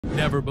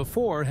Never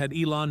before had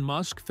Elon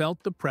Musk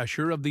felt the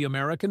pressure of the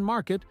American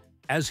market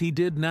as he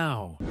did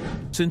now.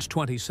 Since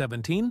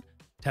 2017,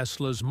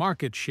 Tesla's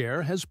market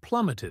share has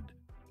plummeted,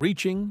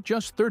 reaching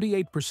just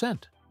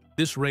 38%.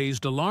 This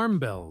raised alarm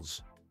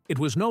bells. It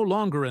was no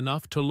longer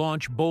enough to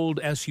launch bold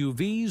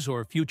SUVs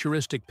or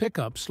futuristic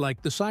pickups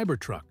like the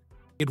Cybertruck.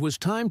 It was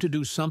time to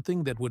do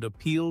something that would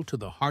appeal to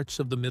the hearts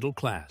of the middle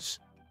class.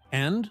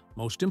 And,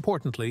 most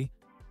importantly,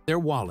 their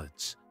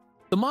wallets.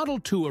 The Model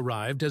 2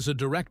 arrived as a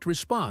direct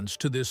response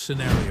to this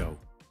scenario.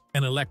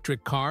 An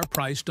electric car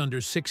priced under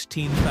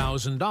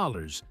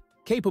 $16,000,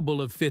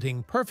 capable of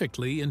fitting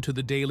perfectly into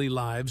the daily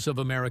lives of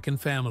American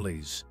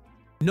families.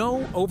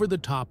 No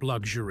over-the-top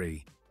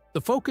luxury.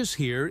 The focus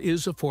here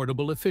is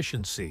affordable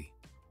efficiency.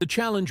 The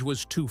challenge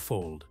was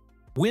twofold: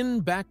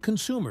 win back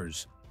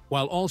consumers,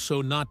 while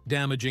also not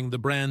damaging the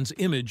brand's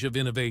image of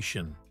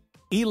innovation.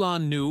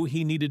 Elon knew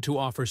he needed to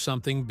offer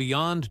something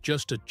beyond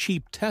just a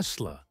cheap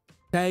Tesla.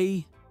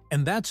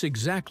 And that's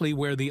exactly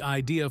where the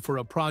idea for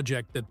a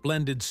project that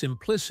blended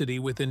simplicity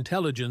with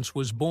intelligence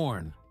was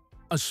born.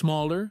 A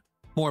smaller,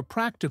 more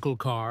practical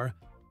car,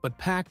 but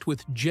packed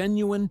with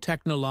genuine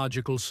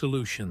technological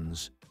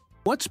solutions.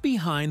 What's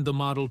behind the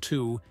Model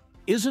 2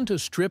 isn't a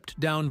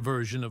stripped-down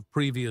version of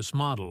previous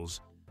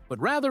models, but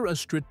rather a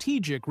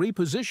strategic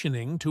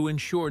repositioning to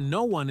ensure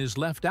no one is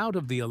left out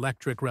of the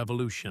electric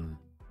revolution.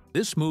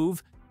 This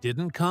move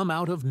didn't come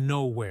out of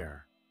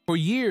nowhere. For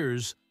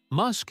years,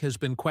 Musk has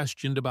been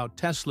questioned about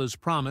Tesla's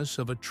promise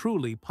of a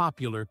truly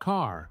popular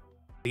car.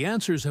 The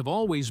answers have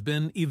always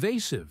been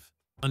evasive,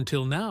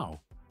 until now.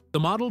 The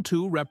Model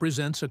 2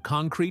 represents a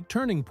concrete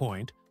turning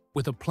point,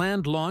 with a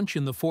planned launch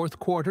in the fourth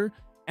quarter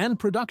and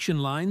production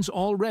lines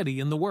already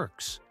in the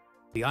works.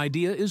 The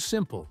idea is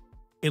simple: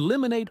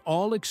 eliminate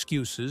all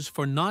excuses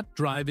for not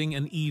driving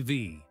an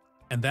EV,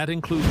 and that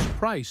includes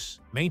price,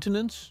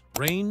 maintenance,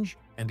 range,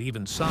 and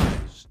even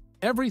size.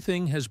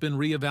 Everything has been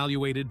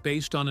reevaluated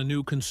based on a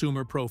new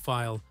consumer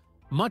profile,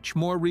 much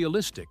more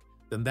realistic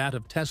than that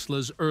of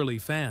Tesla's early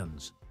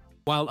fans.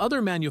 While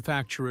other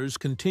manufacturers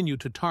continue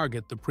to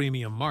target the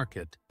premium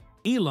market,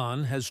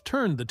 Elon has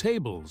turned the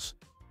tables.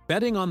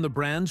 Betting on the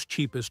brand's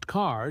cheapest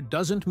car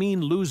doesn't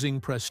mean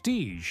losing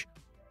prestige,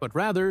 but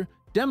rather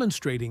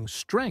demonstrating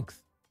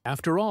strength.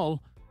 After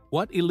all,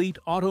 what elite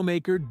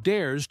automaker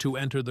dares to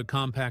enter the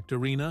compact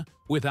arena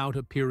without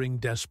appearing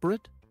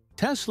desperate?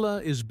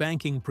 Tesla is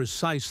banking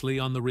precisely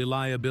on the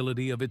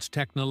reliability of its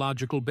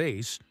technological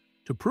base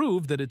to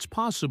prove that it's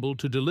possible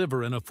to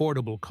deliver an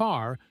affordable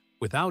car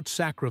without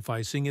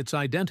sacrificing its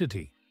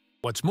identity.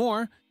 What's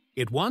more,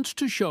 it wants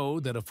to show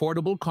that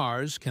affordable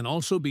cars can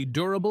also be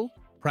durable,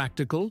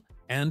 practical,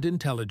 and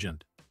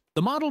intelligent.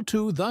 The Model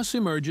 2 thus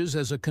emerges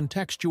as a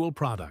contextual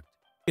product.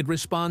 It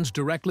responds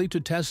directly to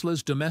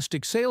Tesla's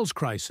domestic sales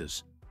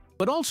crisis,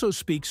 but also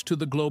speaks to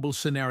the global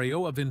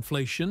scenario of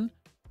inflation,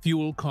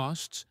 fuel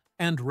costs,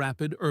 and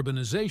rapid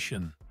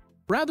urbanization.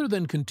 Rather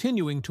than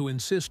continuing to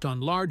insist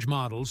on large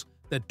models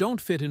that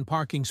don't fit in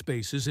parking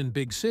spaces in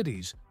big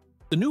cities,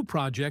 the new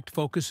project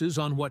focuses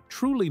on what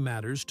truly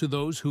matters to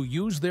those who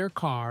use their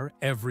car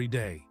every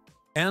day.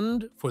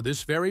 And, for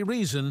this very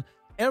reason,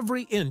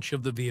 every inch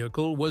of the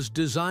vehicle was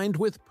designed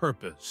with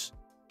purpose.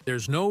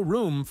 There's no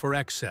room for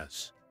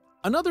excess.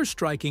 Another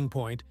striking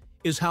point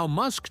is how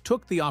Musk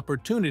took the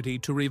opportunity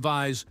to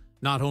revise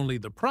not only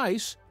the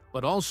price,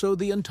 but also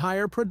the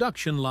entire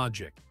production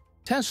logic.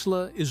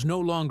 Tesla is no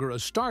longer a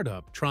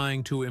startup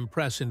trying to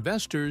impress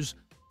investors,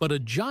 but a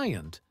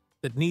giant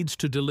that needs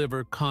to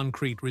deliver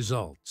concrete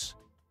results.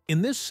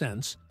 In this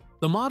sense,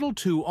 the Model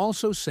 2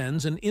 also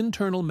sends an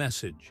internal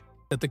message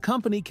that the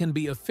company can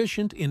be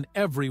efficient in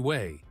every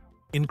way,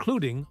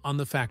 including on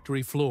the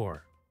factory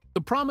floor.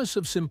 The promise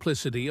of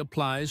simplicity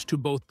applies to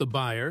both the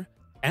buyer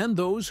and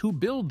those who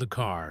build the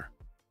car.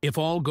 If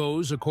all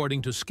goes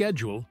according to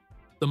schedule,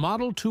 the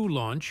Model 2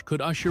 launch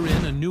could usher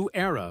in a new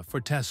era for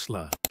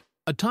Tesla.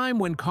 A time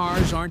when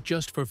cars aren't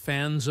just for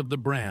fans of the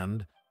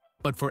brand,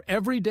 but for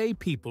everyday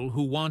people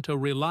who want a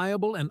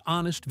reliable and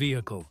honest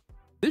vehicle.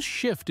 This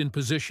shift in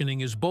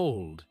positioning is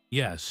bold,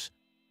 yes,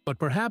 but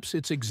perhaps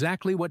it's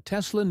exactly what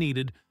Tesla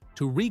needed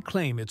to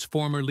reclaim its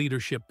former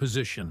leadership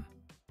position.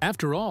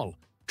 After all,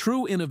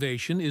 true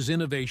innovation is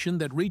innovation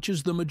that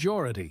reaches the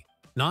majority,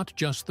 not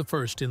just the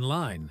first in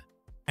line.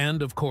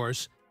 And of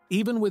course,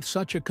 even with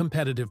such a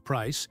competitive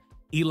price,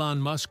 Elon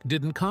Musk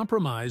didn't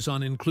compromise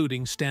on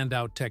including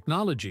standout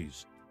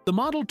technologies. The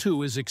Model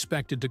 2 is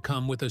expected to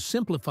come with a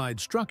simplified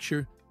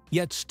structure,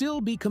 yet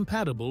still be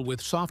compatible with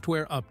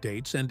software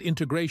updates and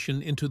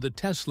integration into the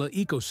Tesla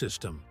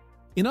ecosystem.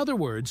 In other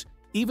words,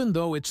 even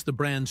though it's the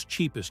brand's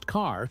cheapest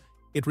car,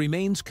 it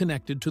remains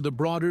connected to the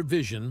broader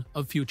vision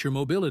of future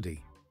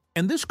mobility.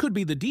 And this could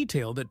be the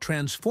detail that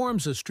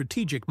transforms a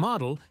strategic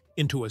model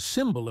into a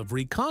symbol of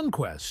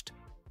reconquest.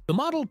 The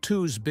Model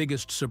 2's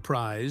biggest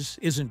surprise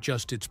isn't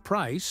just its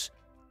price,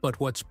 but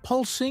what's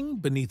pulsing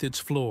beneath its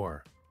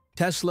floor.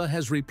 Tesla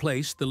has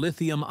replaced the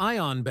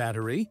lithium-ion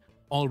battery,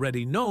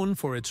 already known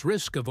for its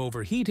risk of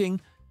overheating,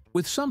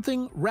 with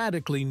something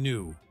radically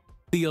new: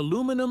 the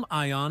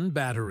aluminum-ion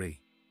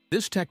battery.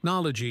 This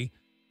technology,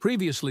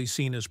 previously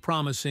seen as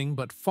promising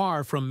but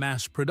far from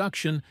mass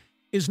production,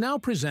 is now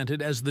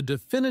presented as the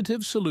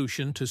definitive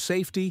solution to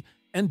safety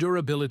and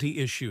durability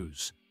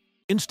issues.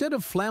 Instead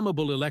of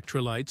flammable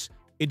electrolytes,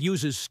 it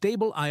uses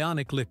stable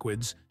ionic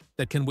liquids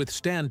that can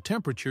withstand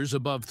temperatures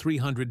above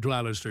 300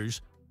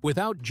 degrees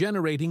without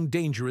generating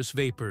dangerous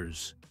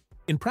vapors.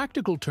 In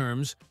practical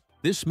terms,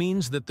 this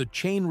means that the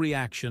chain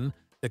reaction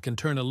that can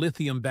turn a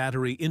lithium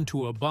battery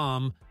into a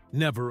bomb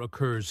never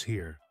occurs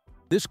here.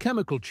 This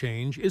chemical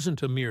change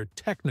isn't a mere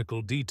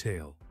technical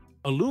detail.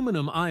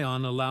 Aluminum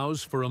ion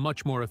allows for a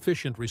much more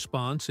efficient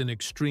response in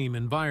extreme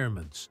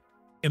environments.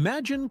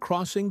 Imagine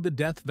crossing the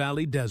Death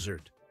Valley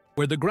Desert,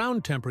 where the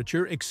ground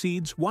temperature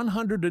exceeds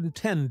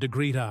 110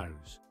 degrees.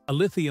 A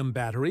lithium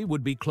battery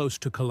would be close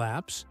to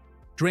collapse,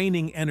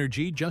 draining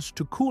energy just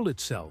to cool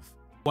itself,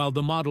 while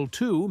the Model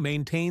 2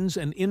 maintains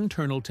an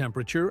internal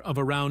temperature of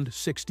around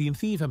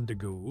 65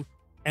 degrees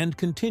and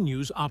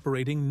continues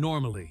operating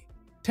normally.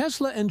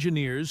 Tesla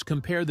engineers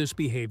compare this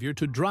behavior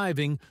to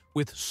driving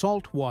with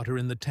salt water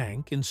in the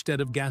tank instead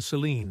of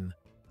gasoline.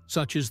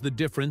 Such is the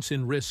difference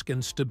in risk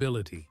and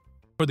stability.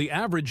 For the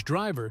average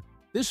driver,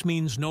 this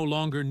means no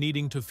longer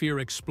needing to fear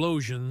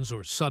explosions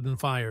or sudden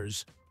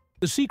fires.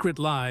 The secret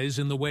lies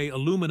in the way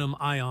aluminum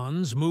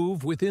ions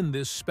move within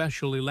this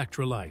special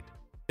electrolyte.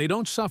 They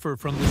don't suffer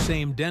from the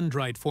same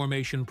dendrite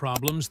formation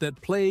problems that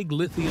plague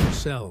lithium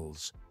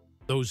cells,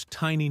 those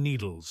tiny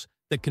needles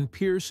that can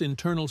pierce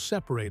internal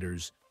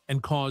separators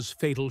and cause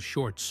fatal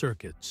short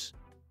circuits.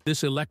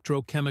 This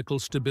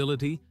electrochemical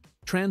stability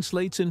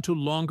translates into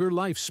longer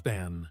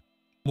lifespan,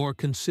 more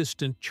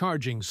consistent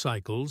charging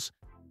cycles,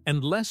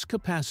 and less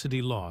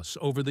capacity loss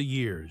over the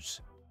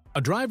years.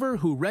 A driver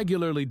who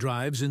regularly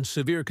drives in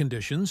severe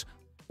conditions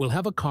will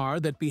have a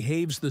car that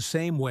behaves the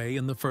same way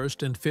in the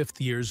first and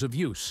fifth years of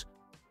use,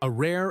 a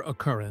rare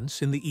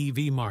occurrence in the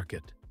EV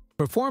market.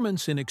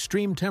 Performance in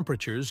extreme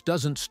temperatures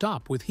doesn't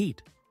stop with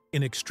heat.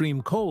 In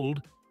extreme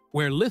cold,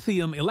 where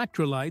lithium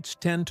electrolytes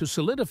tend to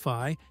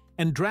solidify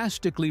and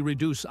drastically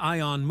reduce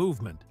ion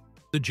movement,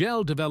 the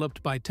gel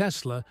developed by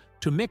Tesla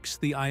to mix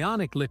the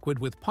ionic liquid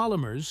with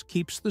polymers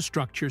keeps the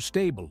structure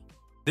stable.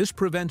 This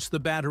prevents the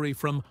battery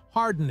from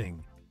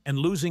hardening and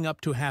losing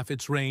up to half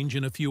its range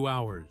in a few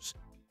hours,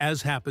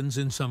 as happens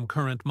in some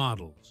current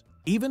models.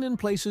 Even in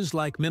places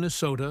like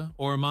Minnesota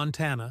or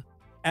Montana,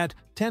 at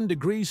 10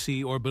 degrees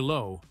C or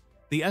below,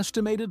 the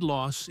estimated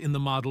loss in the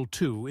Model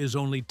 2 is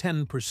only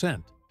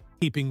 10%,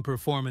 keeping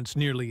performance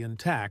nearly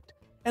intact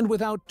and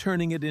without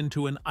turning it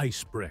into an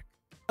ice brick.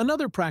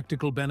 Another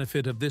practical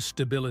benefit of this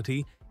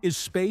stability is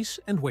space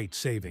and weight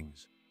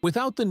savings.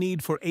 Without the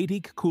need for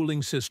ATIC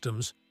cooling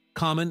systems,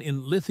 common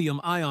in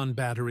lithium-ion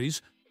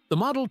batteries, the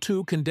Model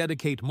 2 can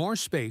dedicate more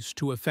space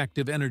to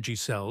effective energy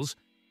cells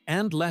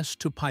and less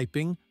to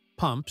piping,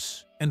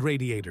 pumps, and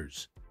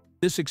radiators.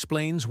 This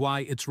explains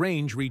why its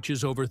range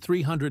reaches over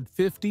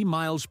 350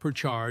 miles per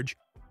charge,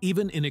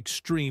 even in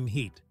extreme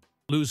heat,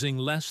 losing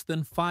less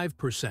than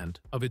 5%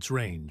 of its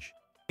range.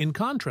 In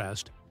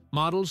contrast,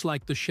 models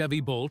like the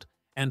Chevy Bolt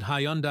and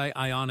Hyundai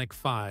Ioniq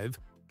 5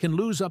 can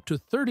lose up to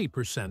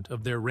 30%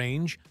 of their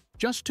range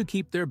just to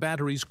keep their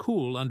batteries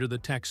cool under the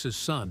Texas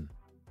sun.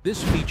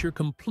 This feature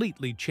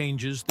completely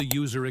changes the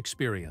user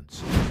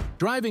experience.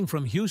 Driving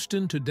from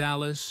Houston to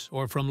Dallas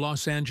or from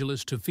Los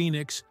Angeles to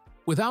Phoenix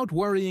without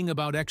worrying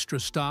about extra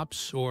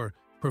stops or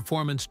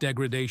performance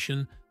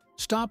degradation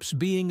stops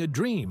being a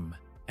dream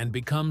and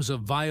becomes a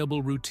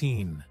viable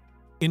routine.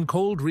 In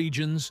cold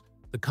regions,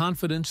 the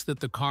confidence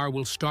that the car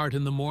will start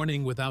in the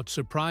morning without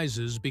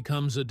surprises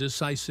becomes a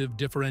decisive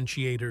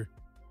differentiator.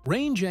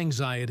 Range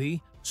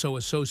anxiety, so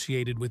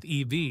associated with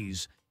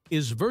EVs,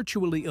 is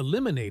virtually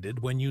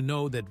eliminated when you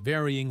know that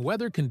varying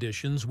weather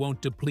conditions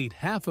won't deplete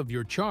half of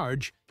your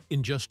charge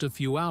in just a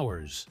few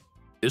hours.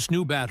 This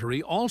new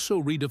battery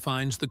also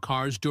redefines the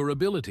car's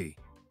durability.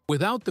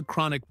 Without the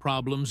chronic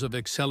problems of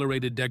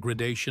accelerated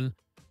degradation,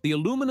 the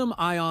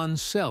aluminum-ion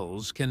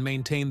cells can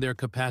maintain their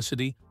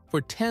capacity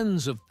for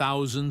tens of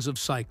thousands of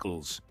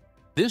cycles.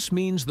 This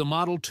means the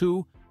Model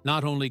 2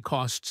 not only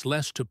costs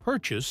less to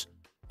purchase,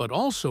 but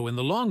also in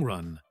the long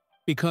run,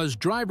 because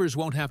drivers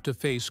won't have to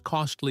face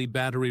costly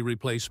battery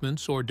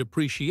replacements or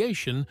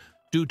depreciation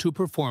due to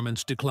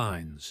performance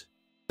declines.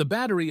 The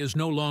battery is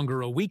no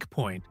longer a weak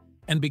point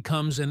and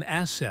becomes an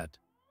asset,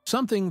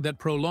 something that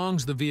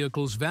prolongs the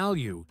vehicle's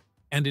value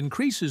and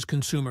increases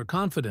consumer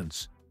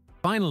confidence.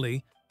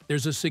 Finally,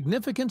 there's a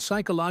significant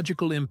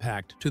psychological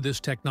impact to this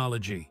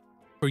technology.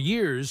 For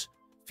years,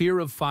 fear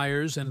of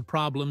fires and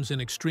problems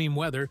in extreme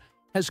weather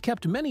has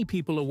kept many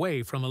people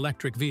away from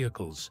electric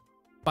vehicles.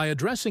 By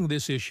addressing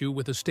this issue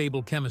with a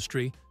stable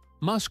chemistry,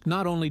 Musk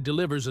not only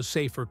delivers a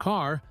safer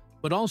car,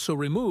 but also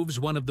removes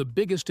one of the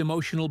biggest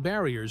emotional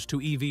barriers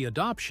to EV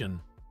adoption.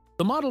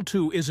 The Model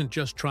 2 isn't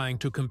just trying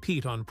to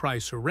compete on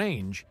price or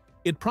range,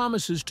 it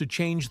promises to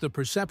change the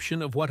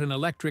perception of what an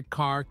electric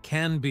car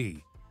can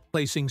be,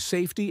 placing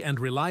safety and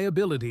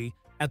reliability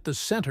at the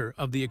center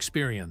of the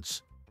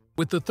experience.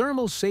 With the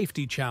thermal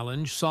safety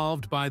challenge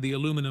solved by the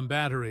aluminum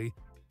battery,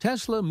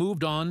 Tesla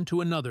moved on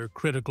to another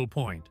critical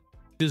point: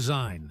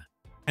 design.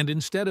 And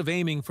instead of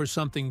aiming for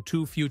something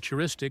too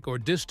futuristic or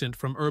distant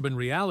from urban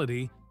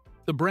reality,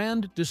 the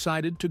brand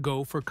decided to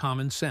go for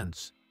common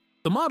sense.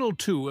 The Model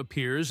 2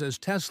 appears as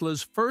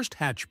Tesla's first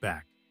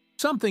hatchback,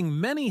 something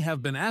many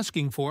have been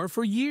asking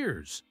for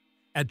years.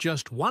 At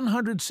just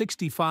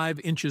 165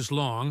 inches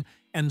long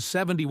and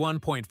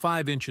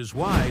 71.5 inches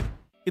wide,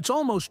 it's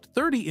almost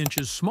 30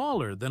 inches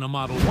smaller than a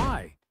Model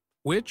Y,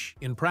 which,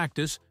 in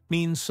practice,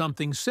 means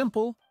something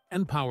simple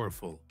and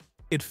powerful.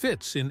 It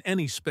fits in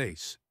any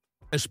space,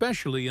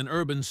 especially in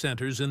urban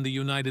centers in the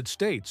United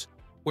States,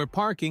 where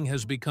parking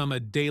has become a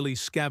daily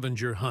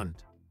scavenger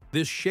hunt.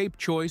 This shape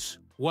choice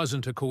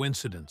wasn't a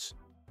coincidence.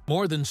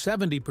 More than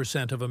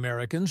 70% of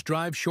Americans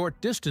drive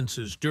short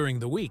distances during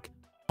the week: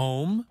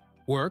 home,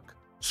 work,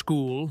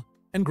 school,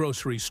 and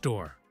grocery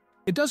store.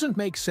 It doesn't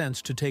make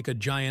sense to take a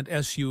giant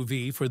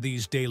SUV for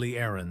these daily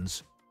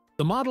errands.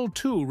 The Model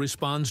 2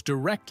 responds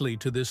directly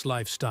to this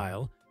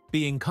lifestyle,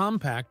 being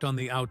compact on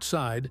the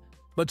outside,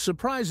 but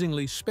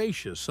surprisingly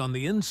spacious on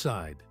the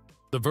inside.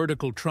 The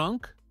vertical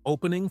trunk,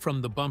 opening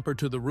from the bumper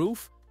to the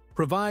roof,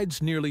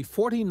 provides nearly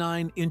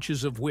 49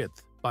 inches of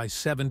width by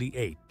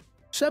 78.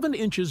 7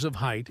 inches of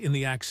height in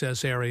the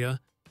access area,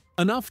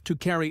 enough to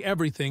carry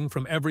everything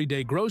from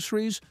everyday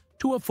groceries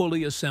to a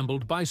fully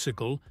assembled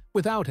bicycle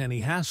without any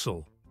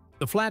hassle.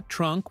 The flat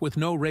trunk with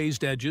no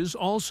raised edges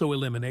also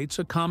eliminates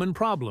a common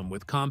problem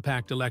with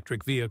compact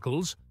electric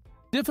vehicles: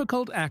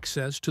 difficult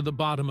access to the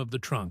bottom of the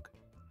trunk.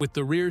 With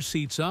the rear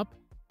seats up,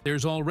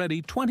 there's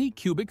already 20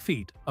 cubic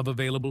feet of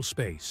available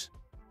space.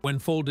 When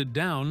folded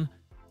down,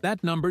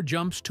 that number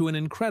jumps to an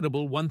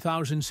incredible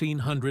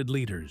 1,100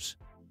 liters.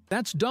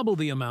 That's double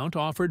the amount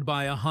offered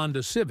by a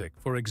Honda Civic,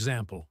 for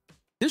example.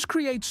 This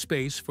creates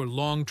space for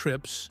long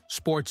trips,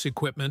 sports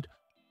equipment,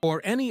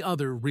 or any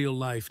other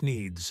real-life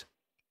needs.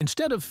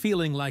 Instead of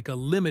feeling like a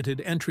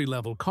limited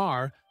entry-level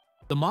car,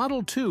 the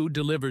Model 2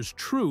 delivers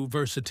true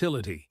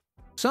versatility,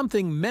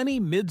 something many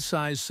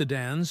mid-size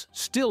sedans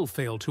still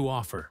fail to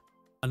offer.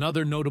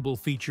 Another notable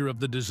feature of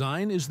the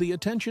design is the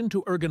attention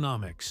to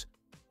ergonomics.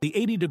 The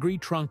 80-degree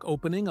trunk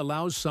opening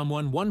allows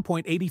someone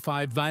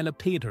 1.85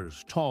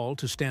 millimeters tall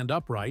to stand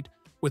upright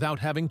without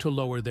having to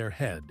lower their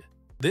head.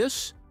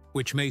 This,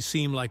 which may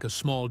seem like a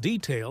small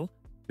detail,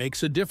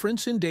 makes a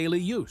difference in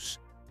daily use,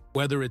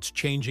 whether it's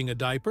changing a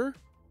diaper,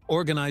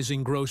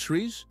 organizing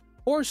groceries,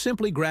 or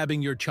simply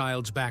grabbing your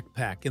child's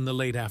backpack in the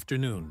late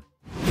afternoon.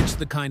 It's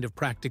the kind of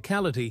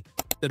practicality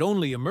that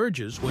only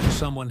emerges when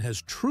someone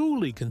has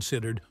truly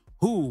considered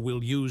who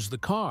will use the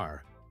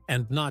car,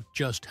 and not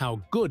just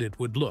how good it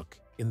would look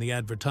in the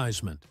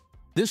advertisement.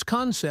 This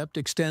concept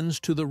extends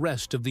to the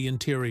rest of the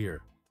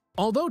interior.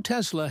 Although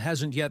Tesla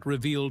hasn't yet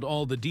revealed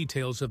all the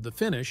details of the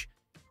finish,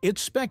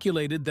 it's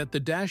speculated that the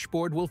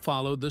dashboard will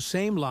follow the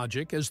same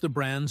logic as the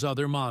brand's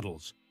other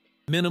models: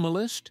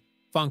 minimalist,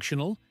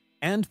 functional,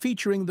 and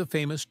featuring the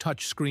famous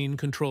touchscreen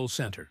control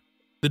center.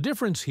 The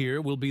difference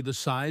here will be the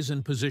size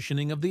and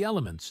positioning of the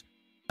elements,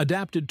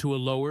 adapted to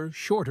a lower,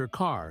 shorter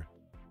car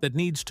that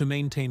needs to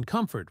maintain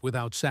comfort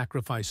without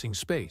sacrificing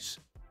space.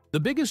 The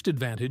biggest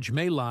advantage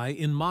may lie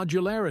in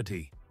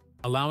modularity,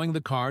 allowing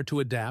the car to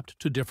adapt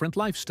to different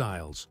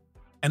lifestyles.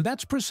 And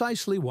that's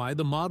precisely why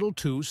the Model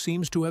 2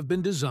 seems to have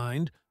been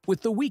designed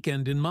with the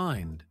weekend in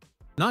mind.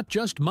 Not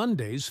just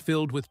Mondays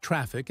filled with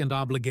traffic and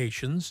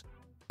obligations.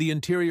 The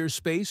interior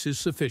space is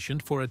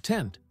sufficient for a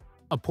tent,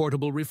 a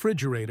portable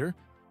refrigerator,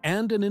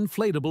 and an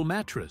inflatable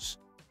mattress,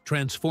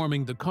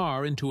 transforming the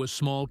car into a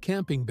small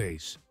camping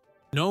base.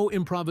 No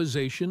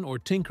improvisation or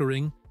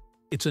tinkering,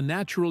 it's a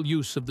natural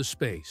use of the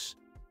space.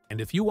 And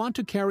if you want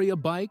to carry a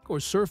bike or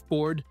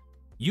surfboard,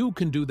 you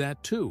can do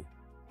that too.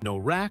 No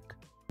rack,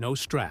 no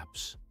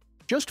straps.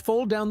 Just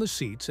fold down the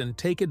seats and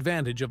take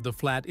advantage of the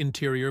flat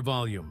interior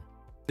volume.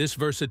 This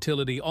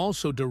versatility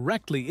also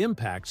directly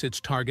impacts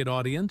its target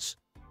audience.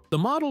 The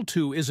Model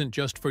 2 isn't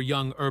just for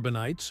young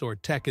urbanites or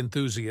tech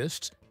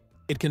enthusiasts.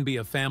 It can be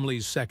a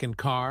family's second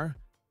car,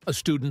 a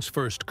student's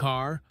first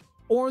car,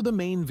 or the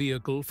main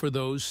vehicle for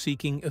those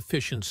seeking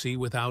efficiency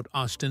without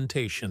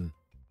ostentation.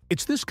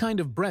 It's this kind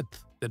of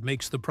breadth that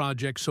makes the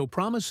project so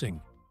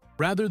promising.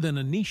 Rather than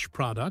a niche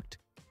product,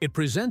 it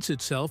presents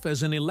itself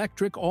as an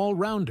electric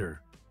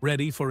all-rounder,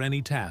 ready for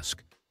any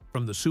task,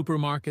 from the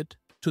supermarket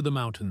to the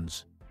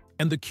mountains.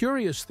 And the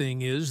curious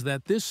thing is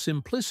that this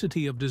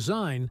simplicity of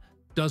design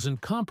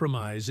doesn't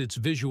compromise its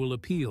visual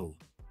appeal.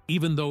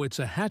 Even though it's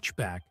a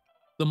hatchback,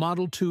 the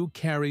Model 2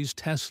 carries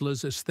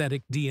Tesla's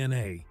aesthetic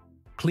DNA: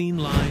 clean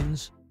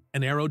lines,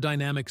 an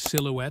aerodynamic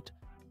silhouette,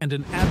 and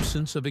an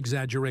absence of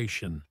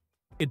exaggeration.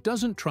 It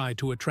doesn't try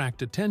to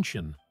attract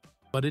attention,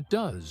 but it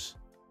does.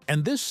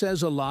 And this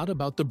says a lot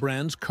about the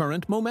brand's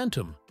current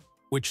momentum,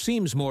 which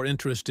seems more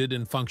interested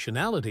in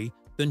functionality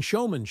than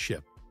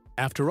showmanship.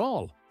 After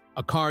all,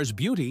 a car's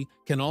beauty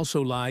can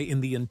also lie in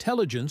the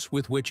intelligence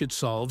with which it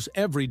solves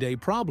everyday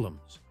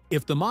problems.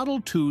 If the Model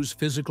 2's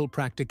physical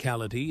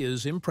practicality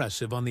is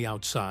impressive on the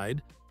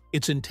outside,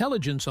 its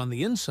intelligence on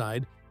the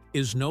inside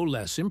is no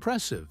less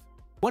impressive.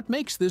 What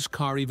makes this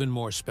car even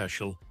more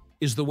special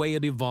is the way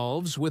it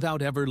evolves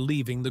without ever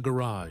leaving the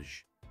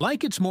garage.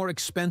 Like its more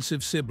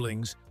expensive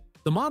siblings,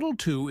 the Model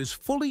 2 is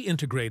fully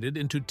integrated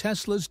into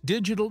Tesla's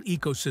digital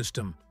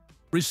ecosystem,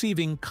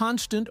 receiving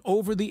constant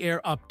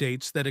over-the-air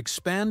updates that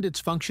expand its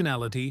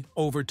functionality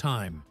over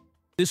time.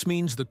 This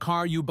means the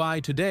car you buy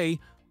today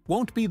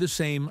won't be the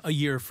same a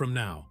year from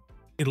now.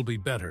 It'll be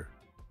better.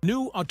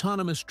 New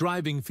autonomous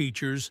driving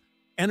features,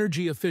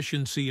 energy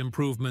efficiency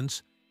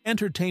improvements,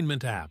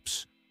 entertainment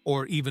apps,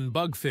 or even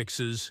bug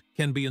fixes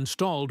can be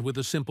installed with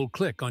a simple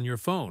click on your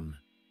phone.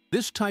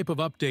 This type of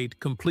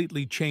update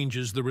completely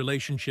changes the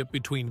relationship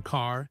between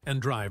car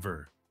and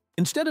driver.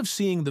 Instead of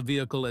seeing the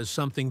vehicle as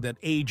something that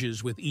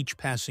ages with each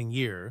passing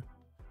year,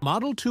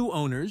 Model 2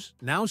 owners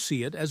now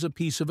see it as a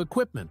piece of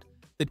equipment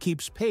that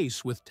keeps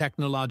pace with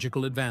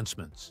technological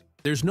advancements.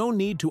 There's no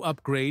need to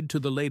upgrade to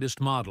the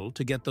latest model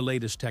to get the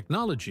latest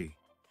technology.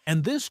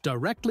 And this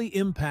directly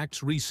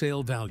impacts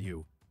resale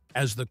value,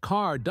 as the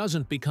car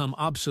doesn't become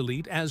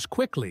obsolete as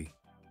quickly.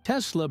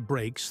 Tesla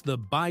breaks the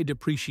buy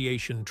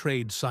depreciation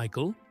trade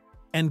cycle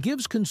and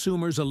gives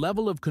consumers a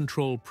level of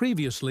control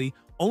previously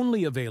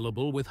only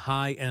available with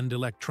high-end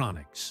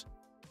electronics.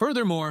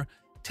 Furthermore,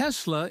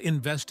 Tesla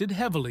invested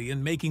heavily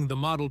in making the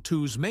Model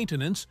 2's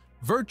maintenance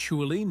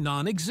virtually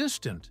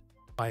non-existent.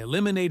 By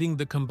eliminating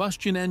the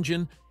combustion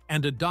engine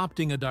and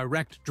adopting a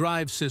direct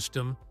drive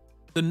system,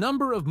 the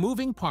number of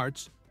moving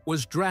parts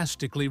was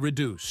drastically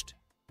reduced.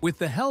 With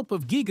the help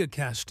of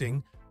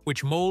Gigafactory,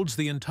 which molds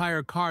the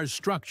entire car's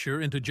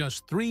structure into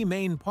just 3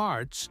 main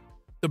parts,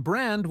 the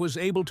brand was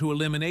able to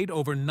eliminate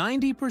over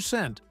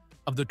 90%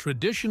 of the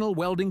traditional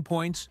welding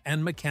points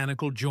and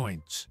mechanical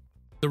joints.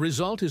 The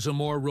result is a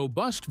more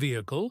robust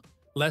vehicle,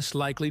 less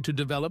likely to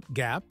develop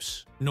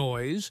gaps,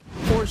 noise,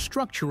 or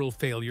structural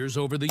failures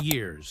over the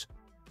years.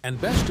 And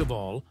best of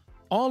all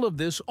of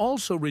this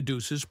also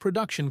reduces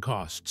production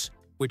costs,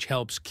 which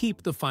helps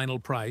keep the final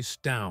price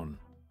down.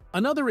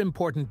 Another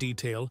important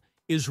detail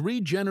is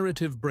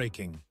regenerative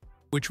braking,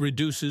 which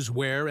reduces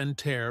wear and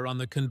tear on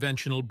the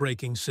conventional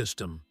braking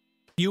system.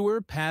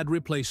 Fewer pad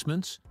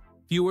replacements,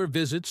 fewer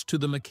visits to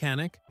the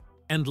mechanic,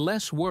 and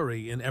less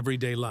worry in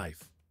everyday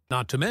life.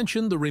 Not to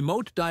mention the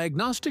remote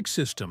diagnostic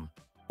system,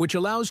 which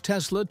allows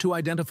Tesla to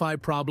identify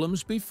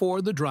problems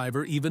before the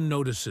driver even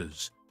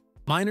notices.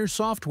 Minor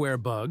software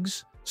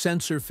bugs,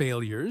 sensor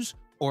failures,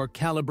 or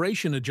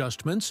calibration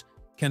adjustments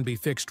can be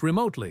fixed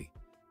remotely,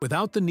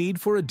 without the need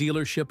for a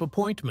dealership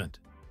appointment.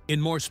 In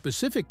more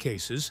specific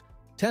cases,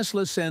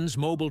 Tesla sends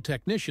mobile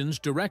technicians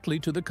directly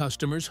to the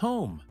customer's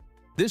home.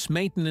 This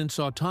maintenance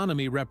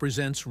autonomy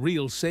represents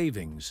real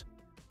savings.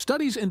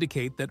 Studies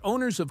indicate that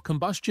owners of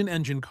combustion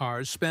engine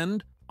cars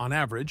spend, on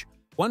average,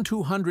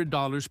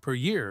 $100 per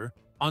year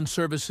on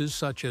services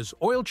such as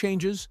oil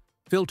changes,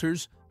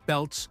 filters,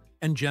 belts,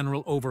 and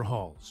general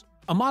overhauls.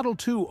 A Model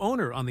 2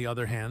 owner, on the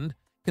other hand,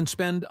 can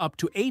spend up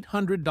to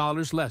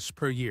 $800 less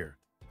per year,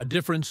 a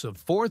difference of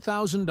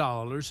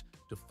 $4,000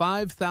 to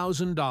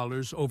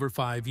 $5,000 over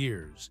 5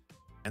 years.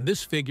 And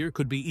this figure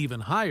could be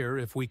even higher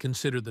if we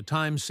consider the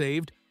time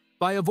saved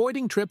by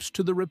avoiding trips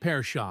to the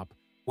repair shop,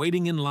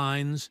 waiting in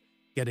lines,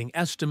 getting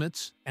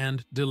estimates,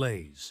 and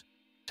delays.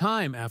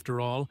 Time, after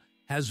all,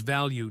 has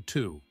value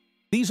too.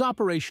 These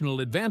operational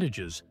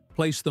advantages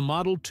place the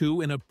Model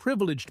 2 in a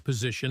privileged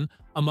position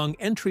among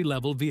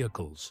entry-level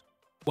vehicles.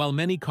 While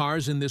many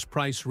cars in this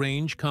price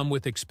range come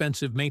with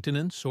expensive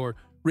maintenance or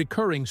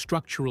recurring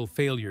structural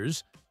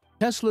failures,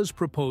 Tesla's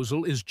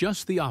proposal is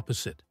just the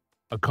opposite,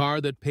 a car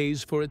that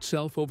pays for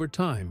itself over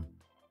time,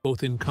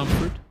 both in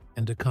comfort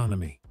and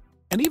economy.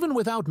 And even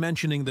without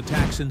mentioning the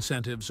tax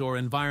incentives or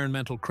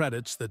environmental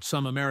credits that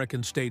some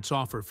American states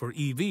offer for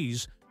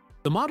EVs,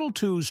 the Model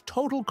 2's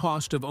total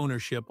cost of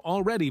ownership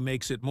already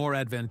makes it more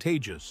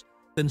advantageous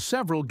than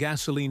several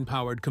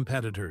gasoline-powered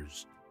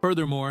competitors.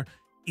 Furthermore,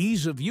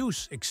 ease of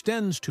use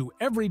extends to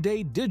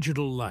everyday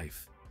digital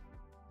life.